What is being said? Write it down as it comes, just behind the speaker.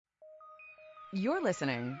You're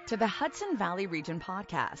listening to the Hudson Valley Region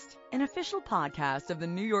Podcast, an official podcast of the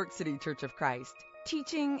New York City Church of Christ,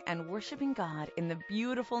 teaching and worshiping God in the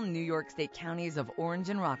beautiful New York State counties of Orange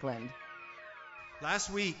and Rockland. Last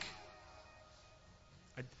week,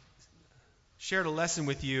 I shared a lesson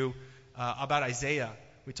with you about Isaiah.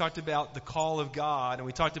 We talked about the call of God, and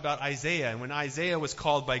we talked about Isaiah, and when Isaiah was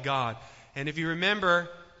called by God. And if you remember,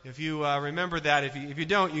 if you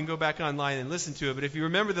don't, you can go back online and listen to it. But if you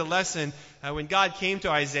remember the lesson, when God came to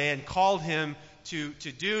Isaiah and called him to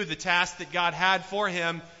do the task that God had for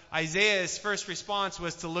him, Isaiah's first response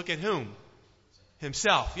was to look at whom?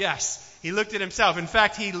 Himself. Yes, he looked at himself. In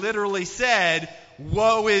fact, he literally said,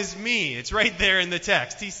 "Woe is me." It's right there in the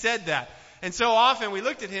text. He said that. And so often we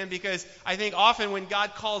looked at him because I think often when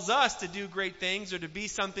God calls us to do great things or to be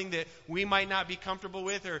something that we might not be comfortable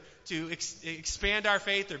with or to expand our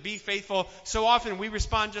faith or be faithful, so often we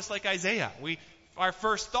respond just like Isaiah. Our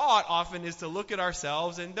first thought often is to look at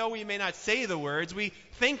ourselves, and though we may not say the words, we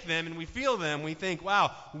think them and we feel them. We think,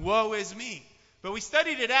 wow, woe is me. But we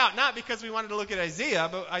studied it out not because we wanted to look at Isaiah,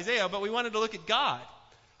 but we wanted to look at God.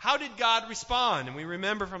 How did God respond? And we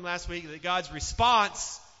remember from last week that God's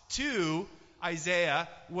response to Isaiah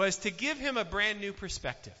was to give him a brand new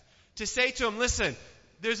perspective. To say to him, listen,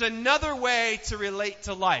 there's another way to relate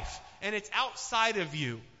to life, and it's outside of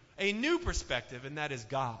you. A new perspective, and that is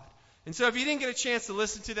God. And so if you didn't get a chance to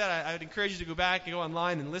listen to that, I would encourage you to go back and go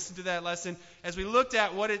online and listen to that lesson as we looked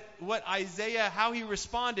at what Isaiah, how he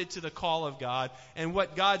responded to the call of God and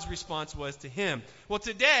what God's response was to him. Well,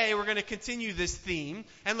 today we're going to continue this theme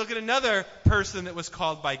and look at another person that was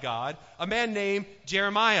called by God, a man named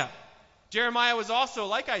Jeremiah. Jeremiah was also,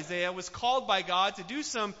 like Isaiah, was called by God to do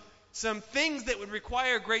some things that would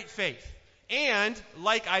require great faith. And,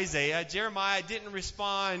 like Isaiah, Jeremiah didn't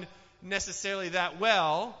respond necessarily that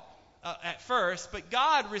well at first, but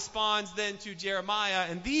God responds then to Jeremiah,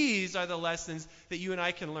 and these are the lessons that you and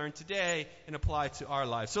I can learn today and apply to our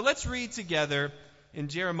lives. So let's read together in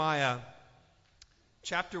Jeremiah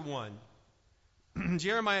chapter 1.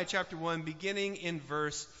 Jeremiah chapter 1, beginning in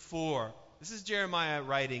verse 4. This is Jeremiah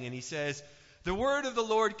writing, and he says, "The word of the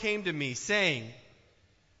Lord came to me, saying,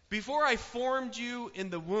 Before I formed you in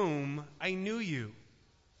the womb, I knew you.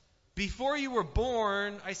 Before you were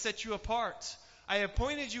born, I set you apart. I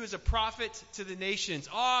appointed you as a prophet to the nations.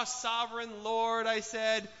 Ah, sovereign Lord, I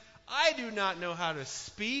said, I do not know how to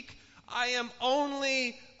speak. I am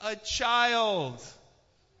only a child."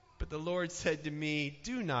 But the Lord said to me,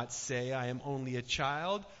 "Do not say I am only a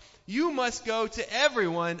child. You must go to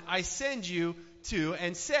everyone I send you to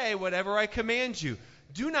and say whatever I command you.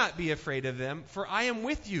 Do not be afraid of them, for I am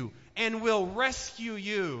with you and will rescue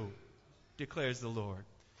you, declares the Lord."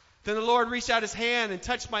 Then the Lord reached out his hand and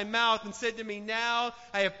touched my mouth and said to me, "Now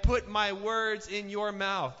I have put my words in your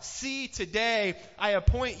mouth. See, today I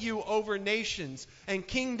appoint you over nations and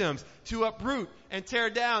kingdoms to uproot and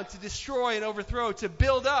tear down, to destroy and overthrow, to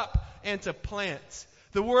build up and to plant."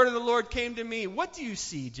 The word of the Lord came to me. "What do you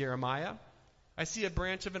see, Jeremiah?" "I see a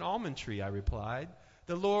branch of an almond tree," I replied.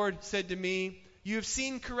 The Lord said to me, "You have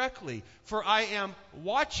seen correctly, for I am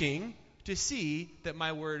watching to see that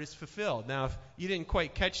my word is fulfilled." Now, if you didn't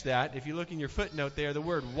quite catch that, if you look in your footnote there, the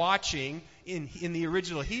word watching in the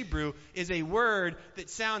original Hebrew is a word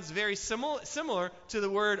that sounds very similar to the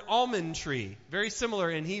word almond tree. Very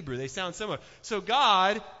similar in Hebrew. They sound similar. So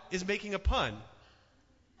God is making a pun.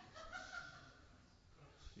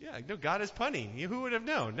 Yeah, no, God is punning. Who would have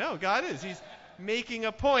known? No, God is. He's making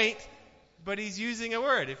a point, but he's using a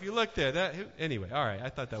word. If you look there, anyway, all right, I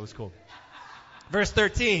thought that was cool. Verse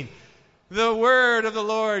 13, the word of the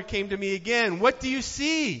Lord came to me again. "What do you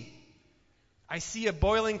see?" "I see a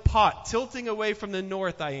boiling pot tilting away from the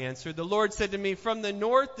north," I answered. The Lord said to me, "From the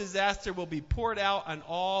north disaster will be poured out on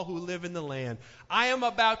all who live in the land. I am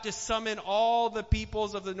about to summon all the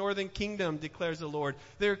peoples of the northern kingdom, declares the Lord.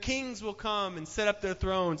 Their kings will come and set up their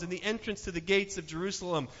thrones in the entrance to the gates of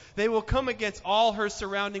Jerusalem. They will come against all her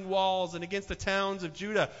surrounding walls and against the towns of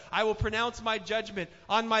Judah. I will pronounce my judgment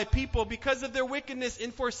on my people because of their wickedness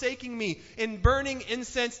in forsaking me, in burning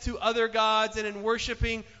incense to other gods, and in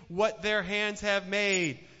worshiping what their hands have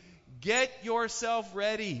made. Get yourself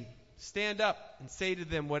ready. Stand up and say to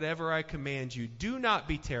them whatever I command you. Do not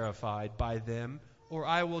be terrified by them, or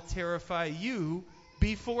I will terrify you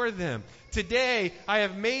before them. Today I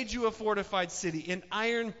have made you a fortified city, an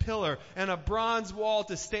iron pillar and a bronze wall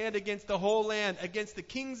to stand against the whole land, against the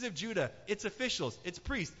kings of Judah, its officials, its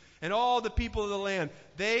priests, and all the people of the land.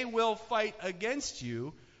 They will fight against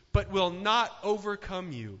you, but will not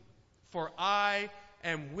overcome you. For I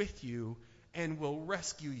am with you and will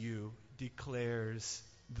rescue you, declares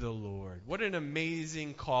the Lord. What an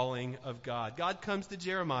amazing calling of God. God comes to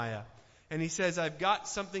Jeremiah and he says, I've got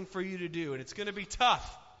something for you to do, and it's going to be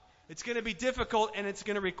tough. It's going to be difficult, and it's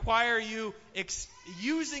going to require you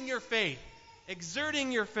using your faith,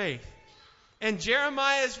 exerting your faith. And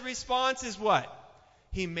Jeremiah's response is what?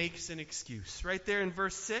 He makes an excuse. Right there in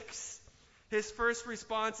verse 6, his first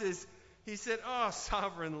response is, he said, Oh,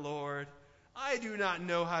 sovereign Lord, I do not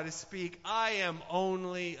know how to speak. I am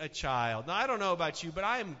only a child. Now, I don't know about you, but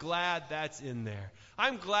I am glad that's in there.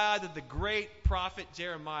 I'm glad that the great prophet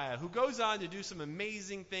Jeremiah, who goes on to do some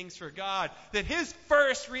amazing things for God, that his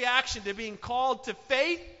first reaction to being called to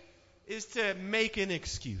faith is to make an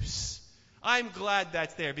excuse. I'm glad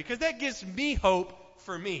that's there because that gives me hope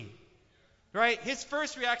for me. Right? His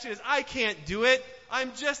first reaction is, I can't do it.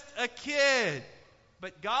 I'm just a kid.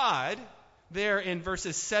 But God, there in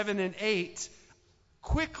verses 7 and 8,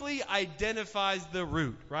 quickly identifies the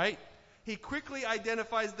root, right? He quickly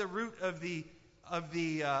identifies the root of the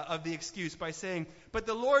excuse by saying, But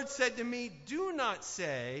the Lord said to me, Do not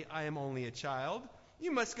say, I am only a child.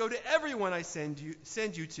 You must go to everyone I send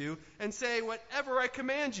you to and say whatever I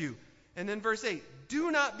command you. And then verse 8,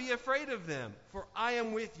 Do not be afraid of them, for I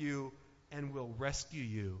am with you and will rescue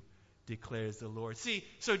you, declares the Lord. See,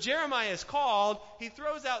 so Jeremiah is called, he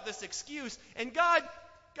throws out this excuse, and God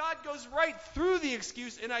goes right through the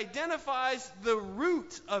excuse and identifies the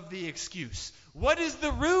root of the excuse. What is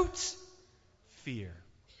the root? Fear.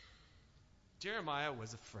 Jeremiah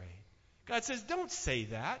was afraid. God says, don't say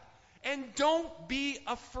that, and don't be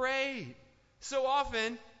afraid. So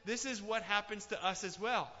often, this is what happens to us as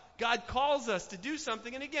well. God calls us to do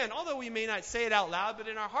something, and again, although we may not say it out loud, but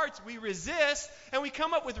in our hearts we resist, and we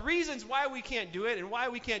come up with reasons why we can't do it and why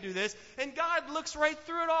we can't do this, and God looks right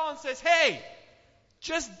through it all and says, hey,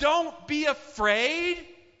 just don't be afraid.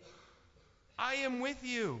 I am with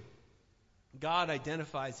you. God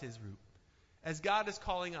identifies his root. As God is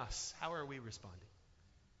calling us, how are we responding?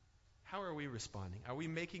 How are we responding? Are we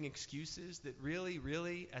making excuses that really,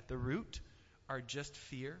 really at the root are just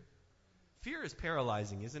fear? Fear is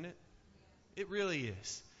paralyzing, isn't it? It really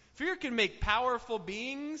is. Fear can make powerful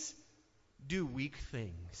beings do weak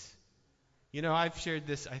things. You know, I've shared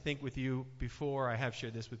this, I think, with you before. I have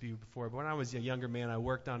shared this with you before. But when I was a younger man, I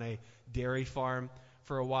worked on a dairy farm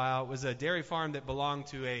for a while. It was a dairy farm that belonged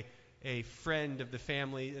to a friend of the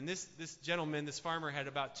family. And this gentleman, this farmer, had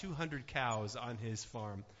about 200 cows on his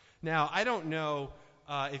farm. Now, I don't know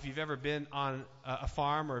if you've ever been on a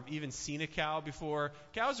farm or even seen a cow before.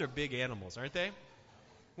 Cows are big animals, aren't they?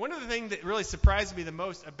 One of the things that really surprised me the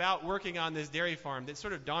most about working on this dairy farm that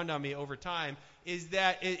sort of dawned on me over time is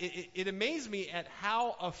that it amazed me at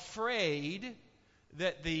how afraid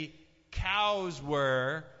that the cows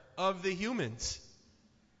were of the humans.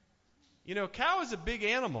 You know, cow is a big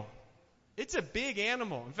animal. It's a big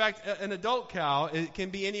animal. In fact, an adult cow, it can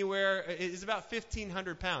be anywhere, it's about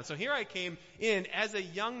 1,500 pounds. So here I came in as a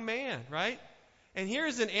young man, right? And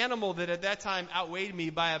here's an animal that at that time outweighed me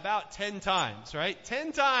by about 10 times, right?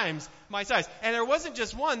 10 times my size. And there wasn't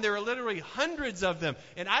just one, there were literally hundreds of them.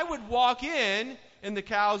 And I would walk in and the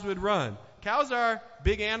cows would run. Cows are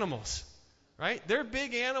big animals, right? They're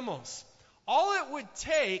big animals. All it would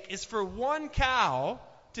take is for one cow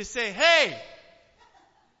to say, hey,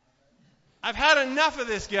 I've had enough of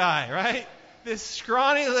this guy, right? This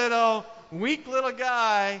scrawny little, weak little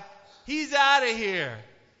guy, he's out of here.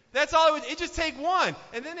 That's all it would, it just take one.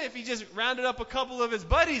 And then if he just rounded up a couple of his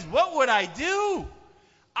buddies, what would I do?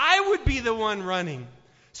 I would be the one running.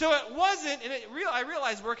 So it wasn't, and I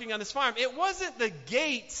realized working on this farm, it wasn't the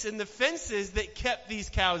gates and the fences that kept these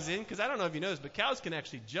cows in, because I don't know if you know this, but cows can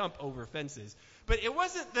actually jump over fences. But it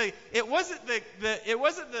wasn't the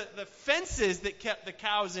fences that kept the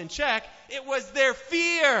cows in check. It was their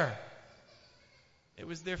fear. It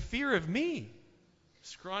was their fear of me,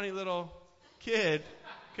 scrawny little kid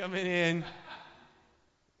coming in,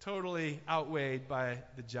 totally outweighed by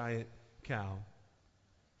the giant cow.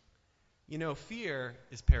 You know, fear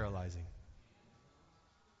is paralyzing.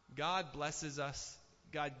 God blesses us.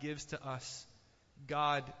 God gives to us.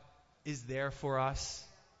 God is there for us.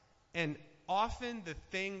 And often the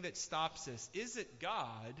thing that stops us isn't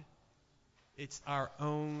God, it's our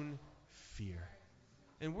own fear.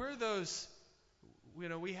 And we're those, you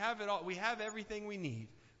know, we have it all, we have everything we need,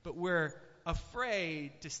 but we're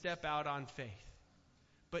afraid to step out on faith.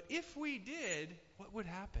 But if we did, what would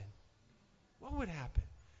happen? What would happen?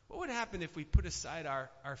 What would happen if we put aside our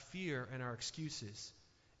fear and our excuses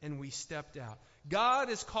and we stepped out? God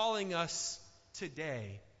is calling us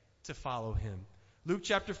today to follow him. Luke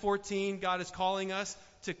chapter 14, God is calling us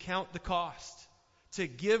to count the cost, to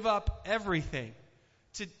give up everything,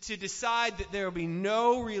 to decide that there will be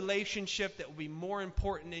no relationship that will be more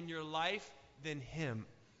important in your life than Him.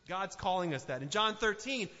 God's calling us that. In John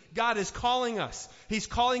 13, God is calling us. He's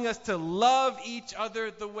calling us to love each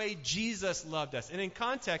other the way Jesus loved us. And in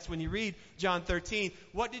context, when you read John 13,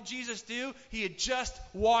 what did Jesus do? He had just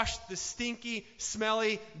washed the stinky,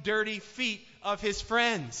 smelly, dirty feet of His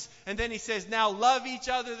friends. And then He says, now love each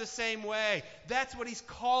other the same way. That's what He's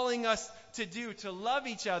calling us to do, to love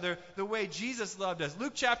each other the way Jesus loved us.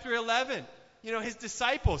 Luke chapter 11. His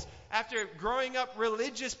disciples, after growing up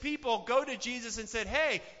religious people, go to Jesus and said,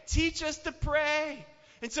 hey, teach us to pray.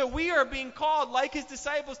 And so we are being called, like His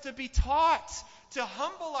disciples, to be taught, to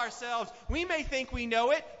humble ourselves. We may think we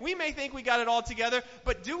know it. We may think we got it all together.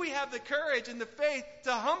 But do we have the courage and the faith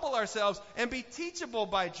to humble ourselves and be teachable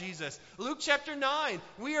by Jesus? Luke chapter 9,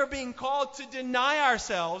 we are being called to deny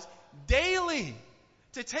ourselves daily,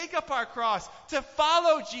 to take up our cross, to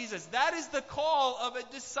follow Jesus. That is the call of a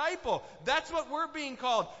disciple. That's what we're being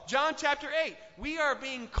called. John chapter 8, we are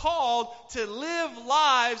being called to live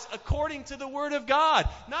lives according to the Word of God.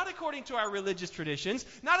 Not according to our religious traditions,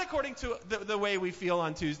 not according to the way we feel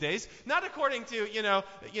on Tuesdays, not according to,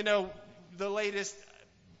 the latest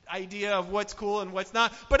idea of what's cool and what's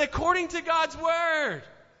not, but according to God's Word.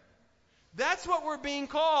 That's what we're being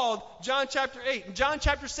called, John chapter 8. In John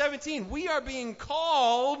chapter 17, we are being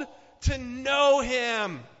called to know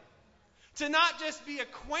Him. To not just be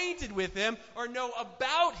acquainted with Him or know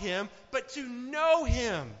about Him, but to know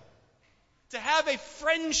Him. To have a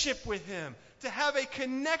friendship with Him. To have a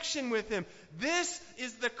connection with Him. This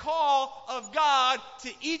is the call of God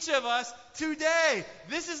to each of us today.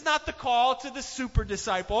 This is not the call to the super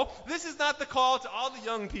disciple. This is not the call to all the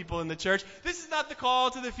young people in the church. This is not the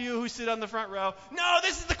call to the few who sit on the front row. No,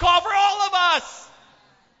 this is the call for all of us.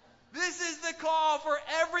 This is the call for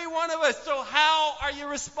every one of us. So how are you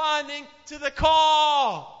responding to the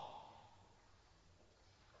call?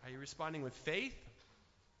 Are you responding with faith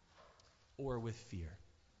or with fear?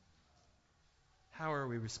 How are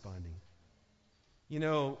we responding?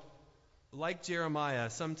 Like Jeremiah,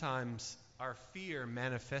 sometimes our fear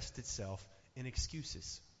manifests itself in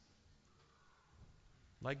excuses.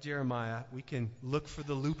 Like Jeremiah, we can look for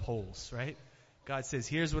the loopholes, right? God says,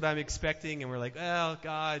 here's what I'm expecting, and we're like, well,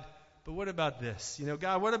 God, but what about this?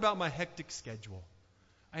 God, what about my hectic schedule?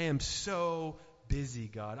 I am so busy,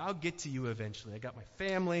 God. I'll get to you eventually. I got my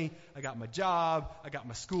family, I got my job, I got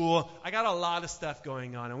my school, I got a lot of stuff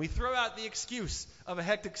going on. And we throw out the excuse of a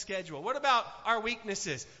hectic schedule. What about our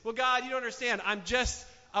weaknesses? Well, God, you don't understand. I'm just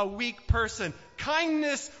a weak person.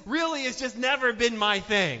 Kindness really has just never been my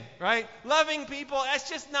thing, right? Loving people, that's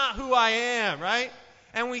just not who I am, right?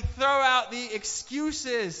 And we throw out the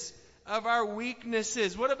excuses of our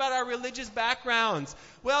weaknesses. What about our religious backgrounds?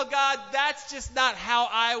 Well, God, that's just not how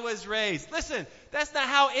I was raised. Listen, that's not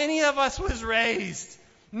how any of us was raised.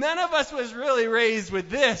 None of us was really raised with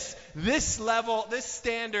this level, this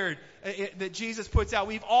standard that Jesus puts out.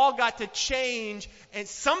 We've all got to change and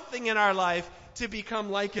something in our life to become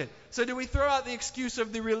like it. So do we throw out the excuse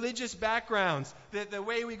of the religious backgrounds, the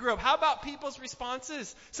way we grew up? How about people's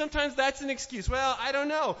responses? Sometimes that's an excuse. Well, I don't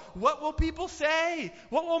know. What will people say?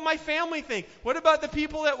 What will my family think? What about the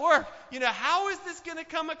people at work? How is this going to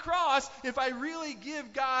come across if I really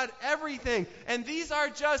give God everything? And these are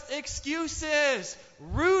just excuses,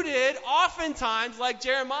 rooted oftentimes, like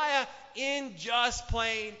Jeremiah, in just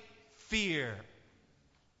plain fear.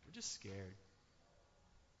 We're just scared.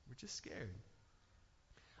 We're just scared.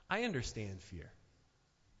 I understand fear.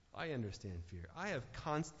 I have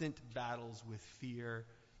constant battles with fear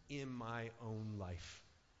in my own life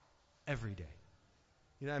every day.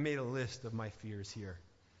 I made a list of my fears here.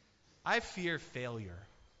 I fear failure.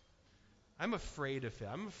 I'm afraid of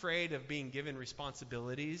failure. I'm afraid of being given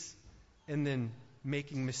responsibilities and then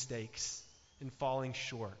making mistakes and falling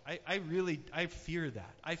short. I fear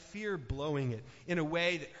that. I fear blowing it in a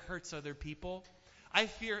way that hurts other people. I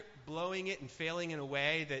fear blowing it and failing in a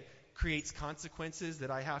way that creates consequences that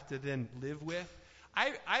I have to then live with.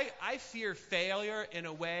 I fear failure in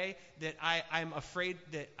a way that I'm afraid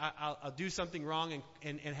that I'll do something wrong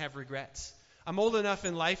and have regrets. I'm old enough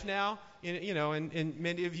in life now, and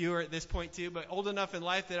many of you are at this point too, but old enough in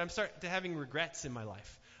life that I'm starting to having regrets in my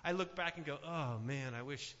life. I look back and go, oh man, I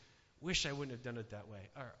wish I wouldn't have done it that way.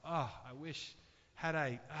 Or, I wish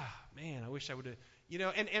I wish I would have,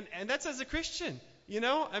 and that's as a Christian.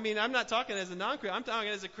 I'm not talking as a non-Christian. I'm talking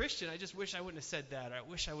as a Christian. I just wish I wouldn't have said that. Or I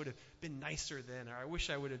wish I would have been nicer then. Or I wish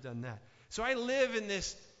I would have done that. So I live in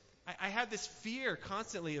this, I have this fear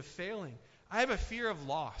constantly of failing. I have a fear of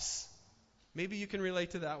loss. Maybe you can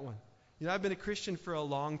relate to that one. I've been a Christian for a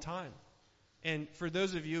long time. And for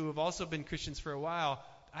those of you who have also been Christians for a while,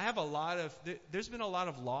 there's been a lot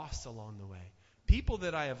of loss along the way. People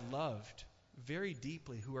that I have loved very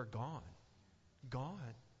deeply who are gone.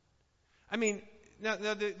 I mean, now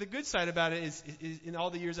the good side about it is in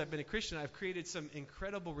all the years I've been a Christian, I've created some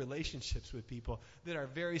incredible relationships with people that are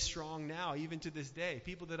very strong now, even to this day.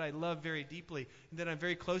 People that I love very deeply, that I'm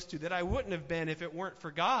very close to, that I wouldn't have been if it weren't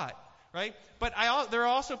for God, right? But there are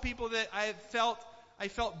also people that I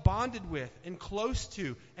felt bonded with and close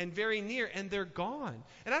to and very near, and they're gone.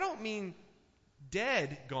 And I don't mean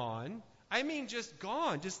dead gone. I mean just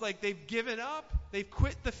gone, just like they've given up, they've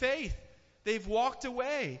quit the faith, they've walked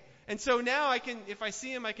away. And so now if I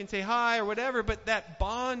see them, I can say hi or whatever, but that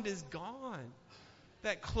bond is gone.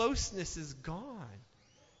 That closeness is gone.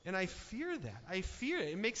 And I fear that. I fear it.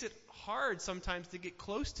 It makes it hard sometimes to get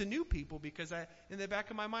close to new people because in the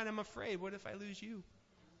back of my mind, I'm afraid, what if I lose you?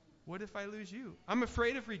 What if I lose you? I'm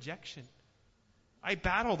afraid of rejection. I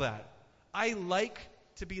battle that. I like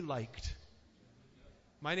to be liked.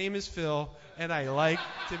 My name is Phil, and I like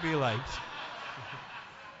to be liked.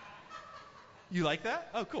 You like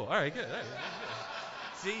that? Oh, cool. All right, good. All right,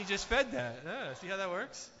 good. See, you just fed that. See how that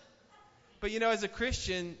works? But as a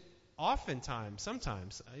Christian,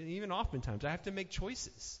 sometimes, even oftentimes, I have to make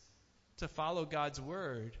choices to follow God's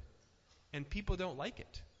word, and people don't like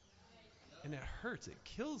it. And it hurts. It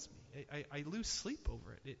kills me. I lose sleep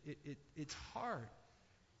over it. It's hard.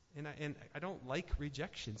 And I don't like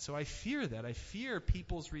rejection. So I fear that. I fear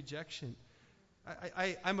people's rejection.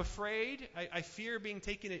 I'm afraid. I fear being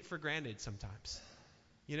taken for granted sometimes.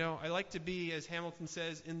 I like to be, as Hamilton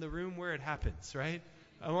says, in the room where it happens, right?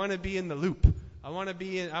 I want to be in the loop. I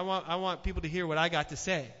want people to hear what I got to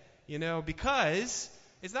say, because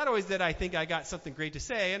it's not always that I think I got something great to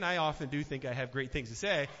say, and I often do think I have great things to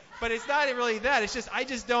say, but it's not really that. It's just I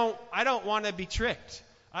don't want to be tricked.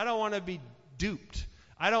 I don't want to be duped.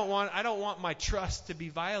 I don't want my trust to be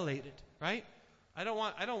violated, right? I don't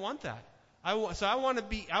want that. I want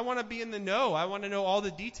to be in the know. I want to know all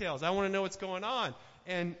the details. I want to know what's going on.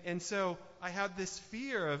 And so I have this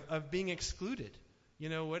fear of being excluded.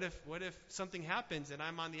 What if something happens and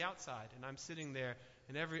I'm on the outside and I'm sitting there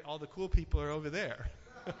and all the cool people are over there?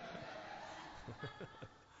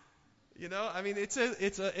 I mean, it's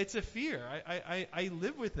a fear. I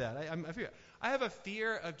live with that. I fear. I have a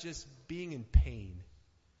fear of just being in pain.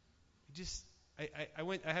 I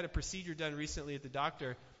had a procedure done recently at the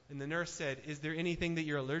doctor, and the nurse said, "Is there anything that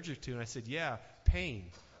you're allergic to?" And I said, "Yeah,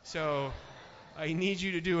 pain. So I need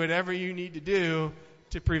you to do whatever you need to do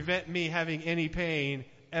to prevent me having any pain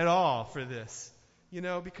at all for this."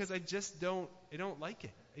 Because I don't like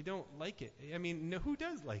it. I don't like it. I mean, who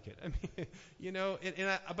does like it? I mean,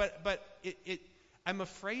 I'm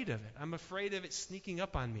afraid of it. I'm afraid of it sneaking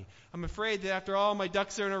up on me. I'm afraid that after all my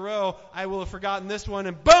ducks are in a row, I will have forgotten this one,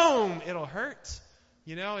 and boom, it'll hurt.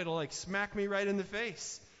 It'll like smack me right in the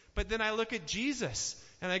face. But then I look at Jesus,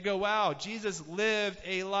 and I go, wow, Jesus lived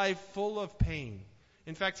a life full of pain.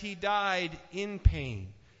 In fact, he died in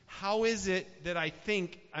pain. How is it that I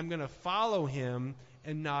think I'm going to follow him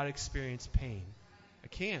and not experience pain? I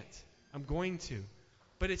can't. I'm going to.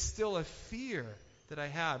 But it's still a fear that I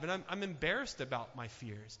have. And I'm embarrassed about my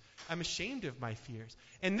fears. I'm ashamed of my fears.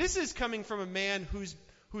 And this is coming from a man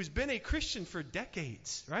who's been a Christian for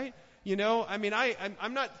decades, right? I mean,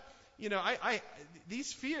 I'm not,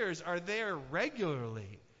 these fears are there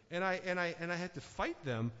regularly. And I have to fight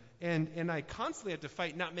them. And I constantly have to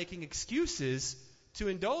fight not making excuses to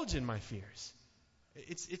indulge in my fears.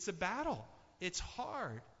 It's a battle. It's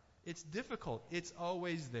hard. It's difficult. It's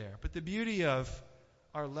always there. But the beauty of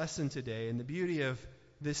our lesson today and the beauty of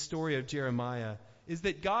this story of Jeremiah is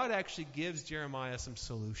that God actually gives Jeremiah some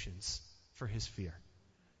solutions for his fear.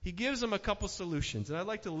 He gives him a couple solutions, and I'd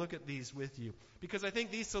like to look at these with you because I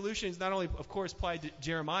think these solutions not only, of course, apply to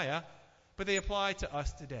Jeremiah, but they apply to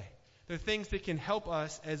us today. They're things that can help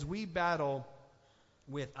us as we battle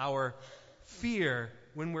with our fear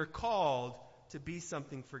when we're called to be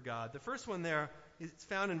something for God. The first one there is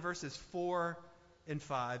found in verses 4 and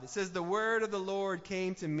 5. It says, "The word of the Lord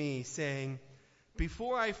came to me, saying,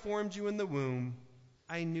 before I formed you in the womb,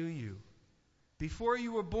 I knew you. Before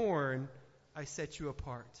you were born, I set you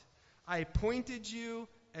apart. I appointed you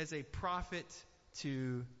as a prophet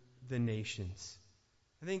to the nations."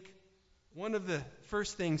 I think one of the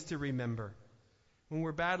first things to remember when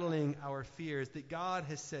we're battling our fears that God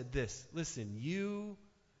has said this: listen, you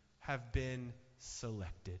have been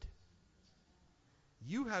selected.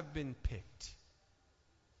 You have been picked.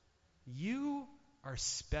 You are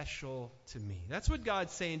special to me. That's what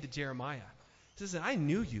God's saying to Jeremiah. He says, I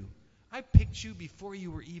knew you. I picked you before you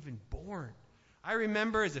were even born. I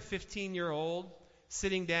remember as a 15-year-old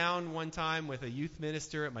sitting down one time with a youth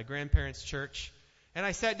minister at my grandparents' church, and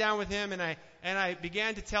I sat down with him and I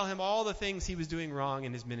began to tell him all the things he was doing wrong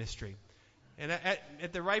in his ministry. And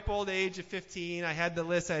at the ripe old age of 15, I had the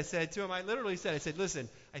list. I said to him, I said, listen,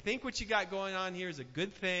 I think what you got going on here is a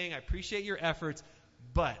good thing. I appreciate your efforts,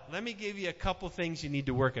 but let me give you a couple things you need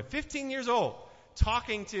to work at. 15 years old,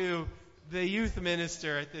 talking to the youth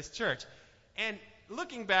minister at this church. And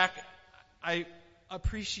looking back, I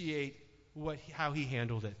appreciate how he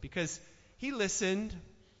handled it, because he listened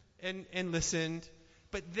and listened,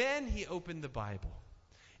 but then he opened the Bible.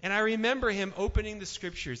 And I remember him opening the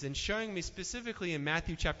scriptures and showing me specifically in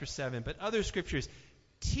Matthew chapter 7, but other scriptures,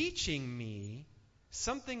 teaching me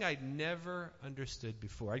something I'd never understood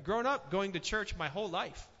before. I'd grown up going to church my whole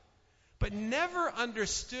life, but never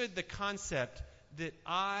understood the concept that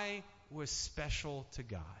I was special to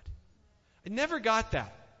God. I never got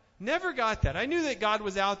that. Never got that. I knew that God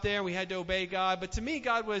was out there and we had to obey God, but to me,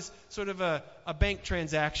 God was sort of a bank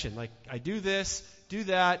transaction. Like, I do this, do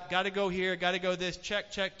that, got to go here, got to go this,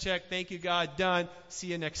 check, check, check, thank you, God, done, see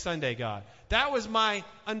you next Sunday, God. That was my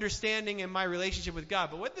understanding and my relationship with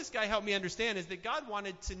God. But what this guy helped me understand is that God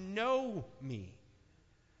wanted to know me,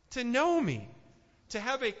 to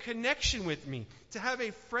have a connection with me, to have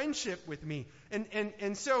a friendship with me.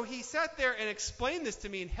 And so he sat there and explained this to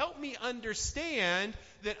me and helped me understand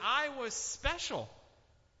that I was special,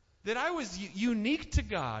 that I was unique to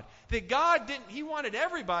God, that God he wanted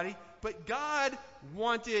everybody, but God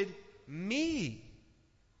wanted me,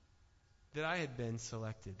 that I had been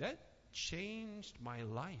selected. That changed my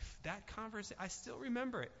life. That conversation, I still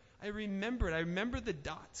remember it. I remember the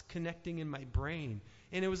dots connecting in my brain.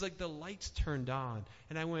 And it was like the lights turned on.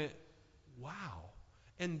 And I went, wow.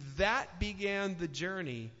 And that began the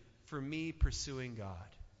journey for me pursuing God.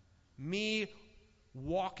 Me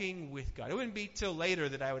walking with God. It wouldn't be till later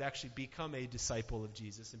that I would actually become a disciple of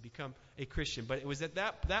Jesus and become a Christian. But it was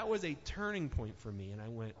that was a turning point for me. And I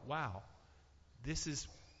went, wow, this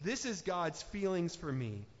is God's feelings for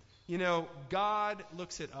me. You know, God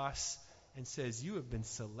looks at us and says, you have been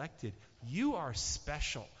selected. You are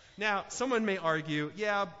special. Now, someone may argue,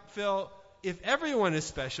 yeah, Phil, if everyone is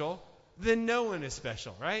special, then no one is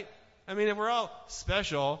special, right? I mean, if we're all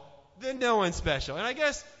special, then no one's special. And I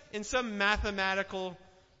guess in some mathematical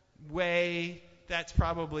way, that's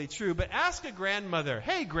probably true. But ask a grandmother,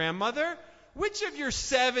 hey, grandmother, which of your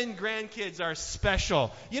 7 grandkids are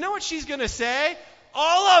special? You know what she's going to say?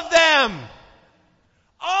 All of them.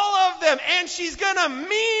 All of them. And she's going to mean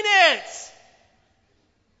it.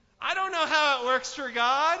 I don't know how it works for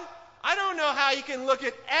God. I don't know how you can look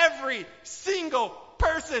at every single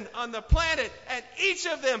person on the planet and each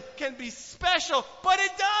of them can be special, but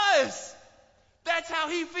it does. That's how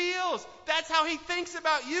he feels. That's how he thinks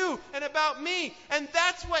about you and about me. And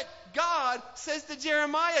that's what God says to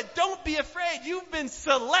Jeremiah. Don't be afraid. You've been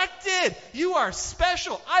selected. You are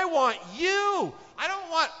special. I want you. I don't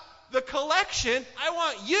want the collection. I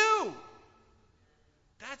want you.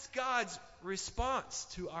 That's God's response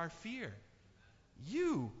to our fear.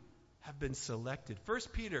 You have been selected. 1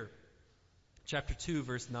 Peter chapter 2,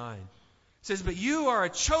 verse 9 says, but you are a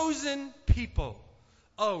chosen people,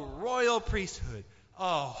 a royal priesthood,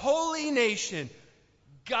 a holy nation,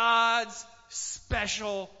 God's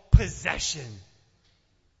special possession.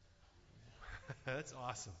 That's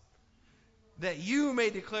awesome. That you may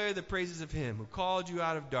declare the praises of him who called you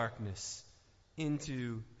out of darkness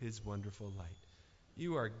into his wonderful light.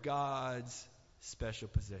 You are God's special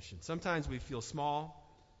possession. Sometimes we feel small.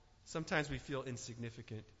 Sometimes we feel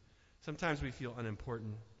insignificant. Sometimes we feel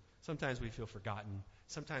unimportant. Sometimes we feel forgotten.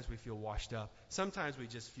 Sometimes we feel washed up. Sometimes we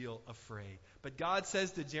just feel afraid. But God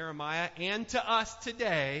says to Jeremiah and to us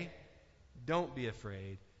today, don't be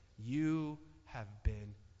afraid. You have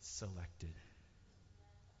been selected.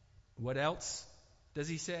 What else does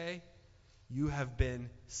he say? You have been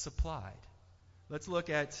supplied. Let's look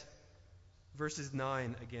at verses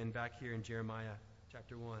 9 again back here in Jeremiah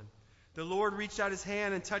chapter 1. The Lord reached out his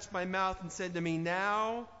hand and touched my mouth and said to me,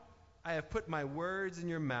 now I have put my words in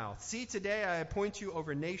your mouth. See, today I appoint you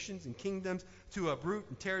over nations and kingdoms to uproot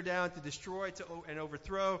and tear down, to destroy and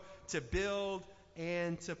overthrow, to build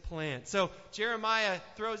and to plant. So Jeremiah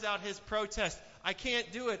throws out his protest. I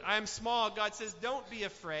can't do it. I'm small. God says, don't be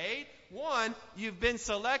afraid. 1, you've been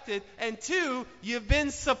selected. And 2, you've been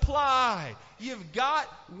supplied. You've got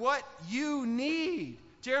what you need.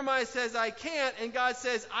 Jeremiah says, I can't. And God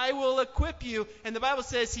says, I will equip you. And the Bible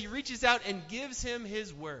says he reaches out and gives him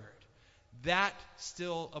his word. That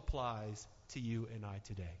still applies to you and I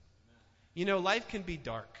today. You know, life can be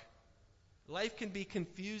dark. Life can be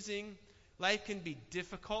confusing. Life can be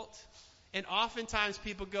difficult. And oftentimes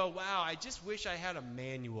people go, wow, I just wish I had a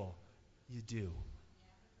manual. You do.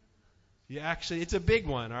 It's a big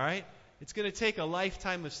one, all right? It's going to take a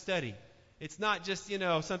lifetime of study. It's not just,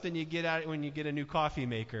 something you get out when you get a new coffee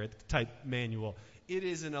maker type manual. It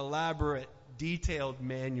is an elaborate, detailed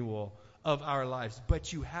manual of our lives.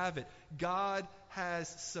 But you have it. God has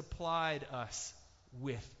supplied us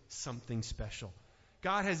with something special.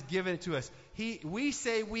 God has given it to us. We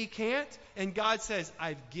say we can't, and God says,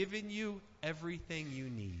 I've given you everything you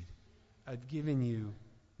need. I've given you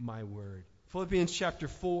my word. Philippians chapter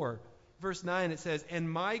 4, verse 9, it says, and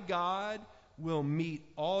my God will meet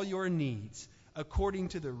all your needs according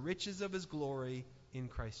to the riches of his glory in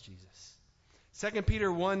Christ Jesus. 2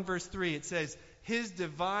 Peter 1, verse 3, it says, his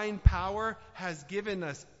divine power has given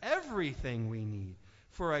us everything we need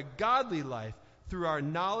for a godly life through our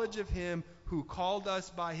knowledge of him who called us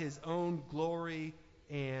by his own glory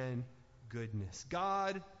and goodness.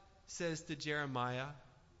 God says to Jeremiah,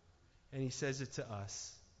 and he says it to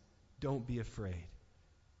us, don't be afraid.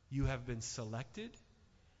 You have been selected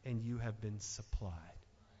and you have been supplied.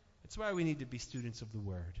 That's why we need to be students of the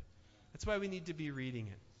Word. That's why we need to be reading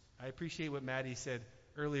it. I appreciate what Maddie said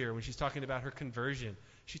earlier when she's talking about her conversion.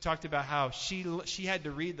 She talked about how she had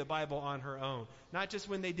to read the Bible on her own. Not just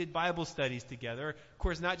when they did Bible studies together. Of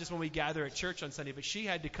course, not just when we gather at church on Sunday, but she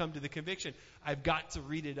had to come to the conviction, I've got to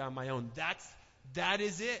read it on my own. That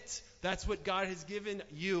is it. That's what God has given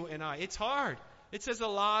you and I. It's hard. It says a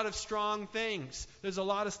lot of strong things. There's a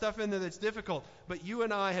lot of stuff in there that's difficult. But you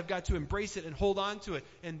and I have got to embrace it and hold on to it.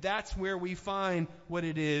 And that's where we find what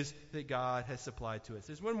it is that God has supplied to us.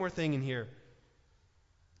 There's one more thing in here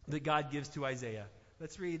that God gives to Isaiah.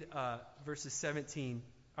 Let's read verses 17.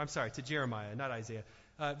 I'm sorry, to Jeremiah, not Isaiah.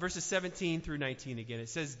 Verses 17 through 19 again. It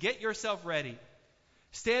says, get yourself ready.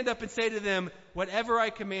 Stand up and say to them, whatever I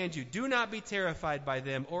command you, do not be terrified by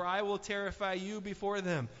them, or I will terrify you before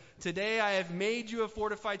them. Today I have made you a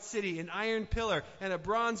fortified city, an iron pillar, and a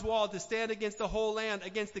bronze wall to stand against the whole land,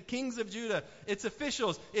 against the kings of Judah, its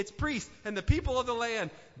officials, its priests, and the people of the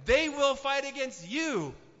land. They will fight against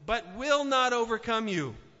you, but will not overcome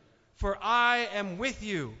you. For I am with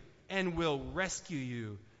you and will rescue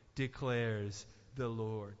you, declares the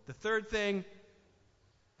Lord. The third thing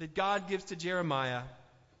that God gives to Jeremiah,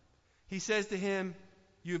 he says to him,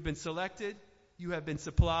 you have been selected, you have been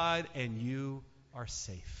supplied, and you are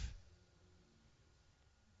safe.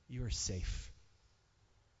 You are safe.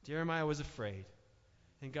 Jeremiah was afraid.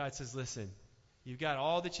 And God says, listen, you've got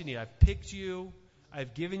all that you need. I've picked you.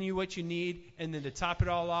 I've given you what you need. And then to top it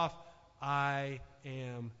all off, I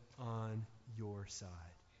am on your side.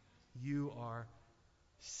 You are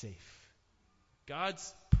safe.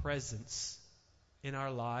 God's presence in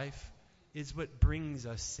our life is what brings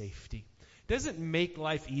us safety. It doesn't make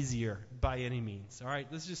life easier by any means. All right,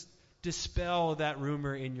 let's just dispel that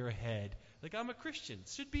rumor in your head. Like, I'm a Christian. It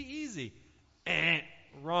should be easy.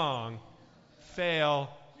 Wrong. Fail.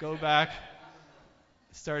 Go back.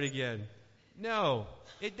 Start again. No,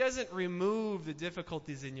 it doesn't remove the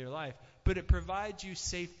difficulties in your life, but it provides you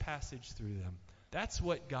safe passage through them. That's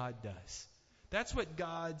what God does. That's what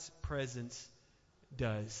God's presence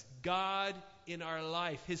does. God in our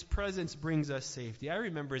life, his presence brings us safety. I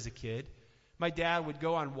remember as a kid, my dad would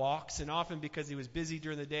go on walks, and often because he was busy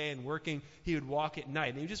during the day and working, he would walk at night.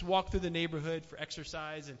 And he would just walk through the neighborhood for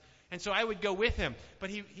exercise, and so I would go with him.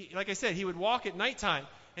 But he like I said, he would walk at nighttime.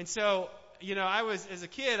 And so, as a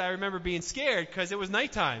kid, I remember being scared because it was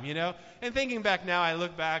nighttime, And thinking back now, I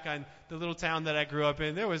look back on the little town that I grew up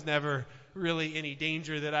in. There was never really any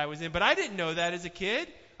danger that I was in. But I didn't know that as a kid.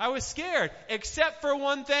 I was scared, except for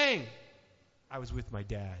one thing. I was with my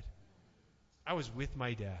dad. I was with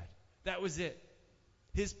my dad. That was it.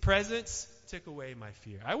 His presence took away my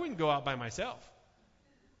fear. I wouldn't go out by myself.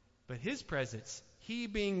 But his presence, he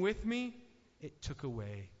being with me, it took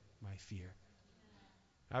away my fear.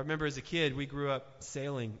 I remember as a kid, we grew up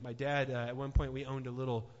sailing. My dad, at one point, we owned a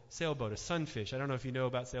little sailboat, a sunfish. I don't know if you know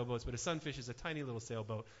about sailboats, but a sunfish is a tiny little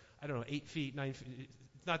sailboat. I don't know, 8 feet, 9 feet.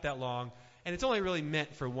 It's not that long. And it's only really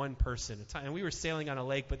meant for one person. And we were sailing on a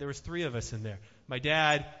lake, but there was 3 of us in there. My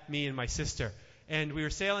dad, me, and my sister. And we were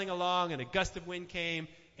sailing along, and a gust of wind came,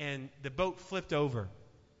 and the boat flipped over.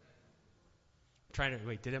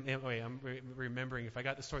 I'm remembering if I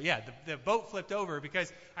got the story. Yeah, the boat flipped over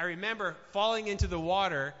because I remember falling into the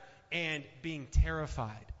water and being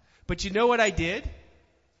terrified. But you know what I did?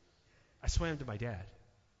 I swam to my dad.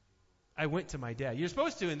 I went to my dad. You're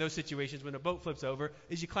supposed to, in those situations, when a boat flips over,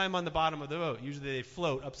 is you climb on the bottom of the boat. Usually they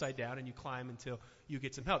float upside down, and you climb until you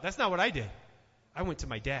get some help. That's not what I did. I went to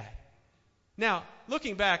my dad. Now,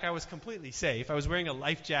 looking back, I was completely safe. I was wearing a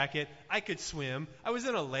life jacket. I could swim. I was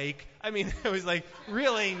in a lake. I mean, it was like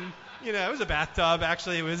really, it was a bathtub.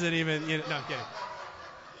 Actually, it wasn't even, no, I'm kidding.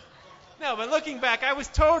 No, but looking back, I was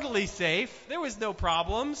totally safe. There was no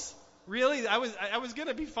problems. Really, I was going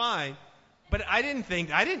to be fine. But I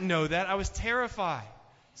didn't know that. I was terrified.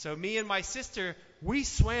 So me and my sister, we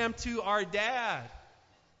swam to our dad.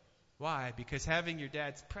 Why? Because having your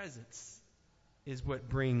dad's presence is what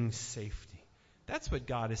brings safety. That's what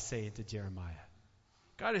God is saying to Jeremiah.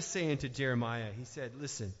 God is saying to Jeremiah, he said,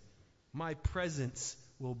 listen, my presence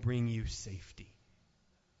will bring you safety.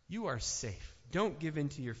 You are safe. Don't give in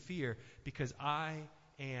to your fear because I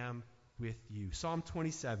am with you. Psalm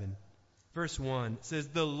 27, verse 1 says,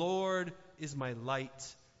 the Lord is my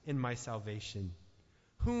light and my salvation.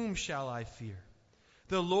 Whom shall I fear?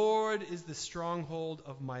 The Lord is the stronghold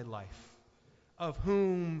of my life. Of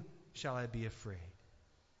whom shall I be afraid?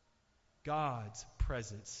 God's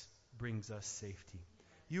presence brings us safety.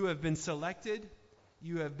 You have been selected,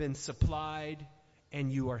 you have been supplied,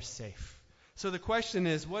 and you are safe. So the question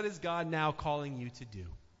is, what is God now calling you to do?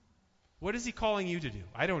 What is he calling you to do?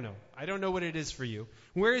 I don't know. I don't know what it is for you.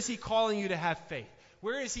 Where is he calling you to have faith?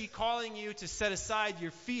 Where is he calling you to set aside your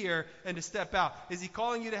fear and to step out? Is he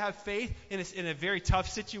calling you to have faith in a very tough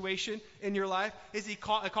situation in your life? Is he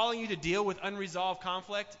calling you to deal with unresolved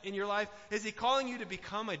conflict in your life? Is he calling you to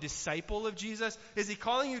become a disciple of Jesus? Is he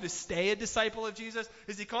calling you to stay a disciple of Jesus?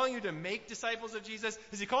 Is he calling you to make disciples of Jesus?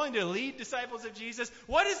 Is he calling you to lead disciples of Jesus?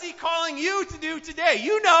 What is he calling you to do today?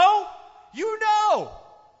 You know. You know.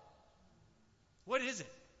 What is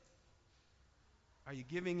it? Are you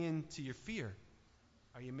giving in to your fear?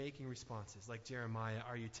 Are you making responses like Jeremiah?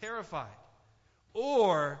 Are you terrified?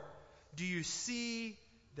 Or do you see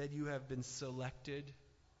that you have been selected,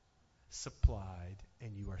 supplied,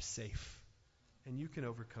 and you are safe? And you can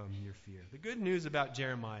overcome your fear. The good news about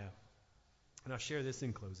Jeremiah, and I'll share this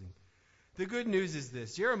in closing. The good news is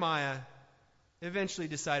this. Jeremiah eventually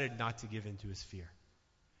decided not to give in to his fear.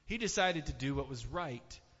 He decided to do what was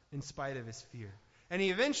right in spite of his fear. And he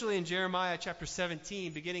eventually, in Jeremiah chapter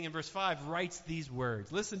 17, beginning in verse 5, writes these words.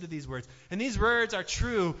 Listen to these words. And these words are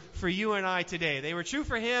true for you and I today. They were true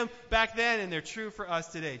for him back then, and they're true for us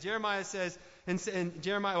today. Jeremiah says,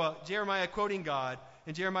 Jeremiah quoting God,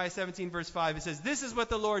 in Jeremiah 17, verse 5, it says, this is what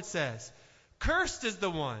the Lord says. Cursed is the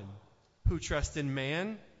one who trusts in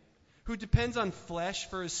man, who depends on flesh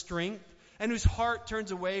for his strength, and whose heart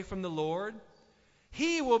turns away from the Lord.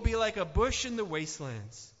 He will be like a bush in the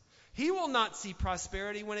wastelands. He will not see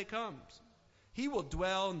prosperity when it comes. He will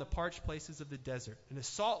dwell in the parched places of the desert, in a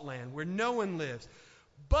salt land where no one lives.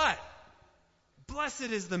 But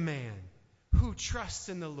blessed is the man who trusts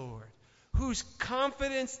in the Lord, whose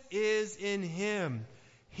confidence is in him.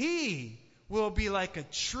 He will be like a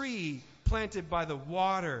tree planted by the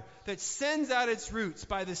water that sends out its roots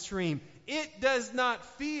by the stream. It does not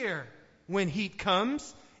fear when heat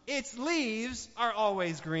comes. Its leaves are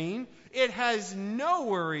always green. It has no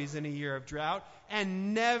worries in a year of drought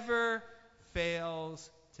and never fails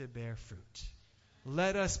to bear fruit.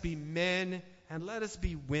 Let us be men and let us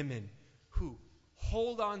be women who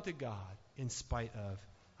hold on to God in spite of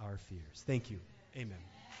our fears. Thank you. Amen.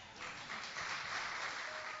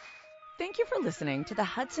 Thank you for listening to the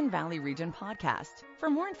Hudson Valley Region podcast. For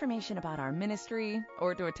more information about our ministry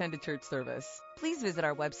or to attend a church service, please visit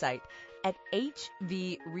our website at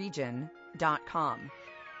hvregion.com.